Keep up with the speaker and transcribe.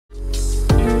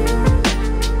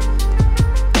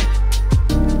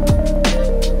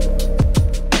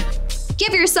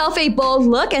yourself a bold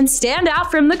look and stand out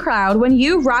from the crowd when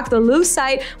you rock the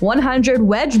Lucite 100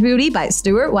 Wedge Booty by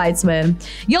Stuart Weitzman.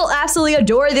 You'll absolutely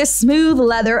adore this smooth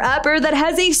leather upper that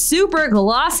has a super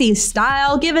glossy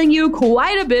style, giving you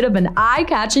quite a bit of an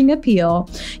eye-catching appeal.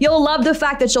 You'll love the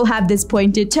fact that you'll have this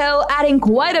pointed toe, adding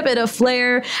quite a bit of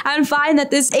flair, and find that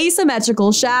this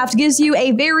asymmetrical shaft gives you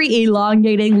a very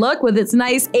elongating look with its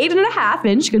nice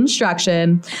 8.5-inch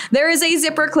construction. There is a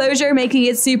zipper closure, making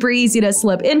it super easy to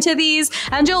slip into these,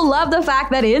 and you'll love the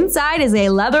fact that inside is a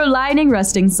leather lining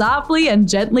resting softly and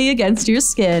gently against your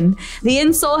skin. The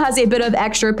insole has a bit of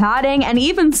extra padding and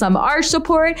even some arch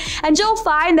support, and you'll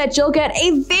find that you'll get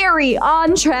a very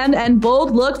on-trend and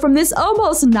bold look from this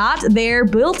almost not there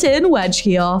built-in wedge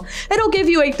heel. It'll give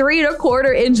you a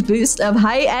 3.25-inch boost of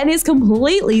height and is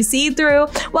completely see-through,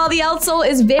 while the outsole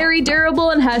is very durable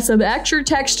and has some extra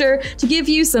texture to give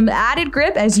you some added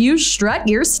grip as you strut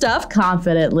your stuff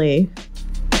confidently.